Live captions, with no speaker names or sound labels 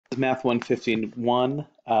Math 151,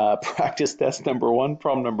 practice test number 1,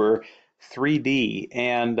 problem number 3D,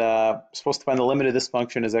 and supposed to find the limit of this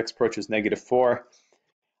function as x approaches -4.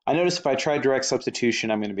 I notice if I try direct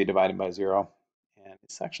substitution, I'm going to be divided by 0, and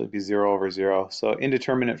it's actually be 0 over 0, so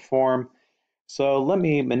indeterminate form. So let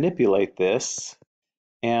me manipulate this,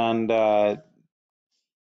 and I'm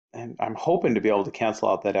hoping to be able to cancel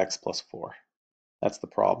out that x plus 4. That's the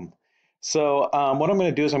problem. So what I'm going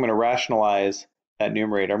to do is I'm going to rationalize that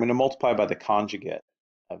numerator. I'm going to multiply by the conjugate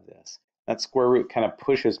of this. That square root kind of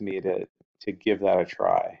pushes me to give that a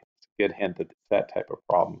try. It's a good hint that it's that type of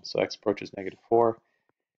problem. So x approaches -4.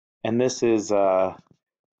 And this is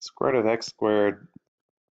square root of x squared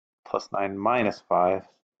plus 9 minus 5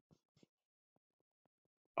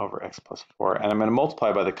 over x plus 4. And I'm going to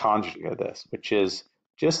multiply by the conjugate of this, which is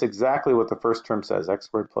just exactly what the first term says, x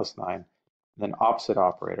squared plus 9. Then opposite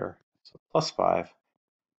operator, so plus 5.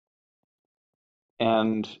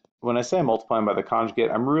 And when I say I'm multiplying by the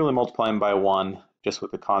conjugate, I'm really multiplying by 1 just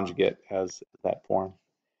with the conjugate as that form.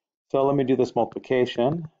 So let me do this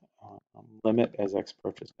multiplication. Limit as x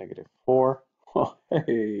approaches -4. Oh,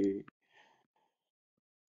 hey.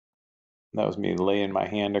 That was me laying my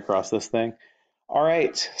hand across this thing. All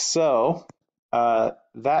right, so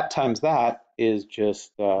that times that is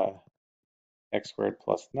just x squared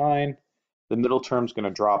plus 9. The middle term's going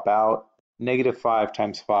to drop out. -5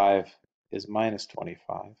 times 5 is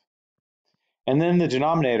 -25. And then the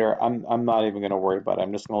denominator, I'm not even going to worry about it.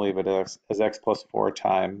 I'm just going to leave it as x plus 4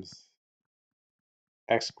 times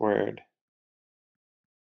x squared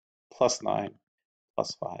plus 9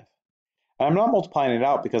 plus 5. And I'm not multiplying it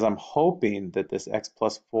out because I'm hoping that this x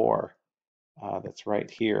plus 4 that's right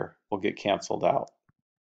here will get canceled out.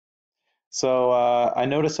 So I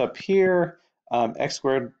notice up here, x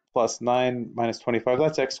squared plus 9 minus 25,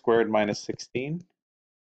 that's x squared minus 16,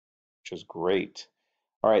 which is great.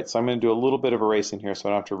 All right, so I'm going to do a little bit of erasing here so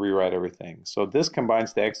I don't have to rewrite everything. So this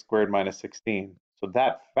combines to x squared minus 16. So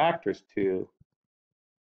that factors to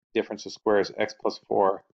difference of squares, x plus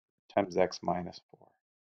 4 times x minus 4,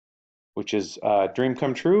 which is dream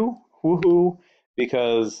come true, woohoo,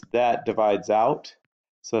 because that divides out.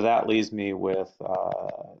 So that leaves me with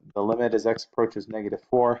the limit as x approaches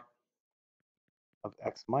 -4 of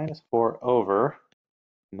x minus 4 over,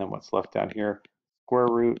 and then what's left down here, square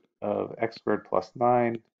root of x squared plus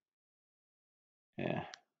 9, yeah,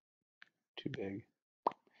 too big,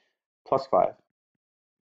 plus 5.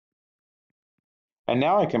 And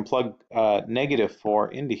now I can plug -4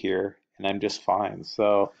 into here, and I'm just fine.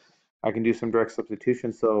 So I can do some direct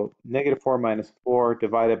substitution. So -4 minus 4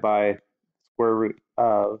 divided by square root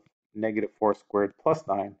of -4 squared plus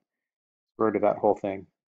 9, square root of that whole thing,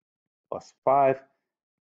 plus 5.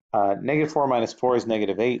 -4 minus 4 is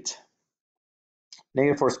 -8.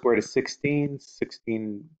 -4 squared is 16.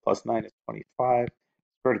 16 plus 9 is 25.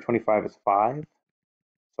 Square root of 25 is 5.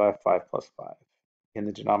 So I have 5 plus 5 in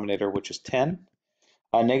the denominator, which is 10.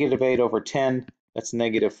 -8 over 10, that's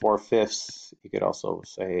 -4/5. You could also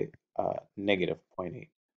say -0.8.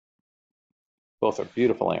 Both are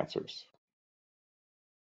beautiful answers.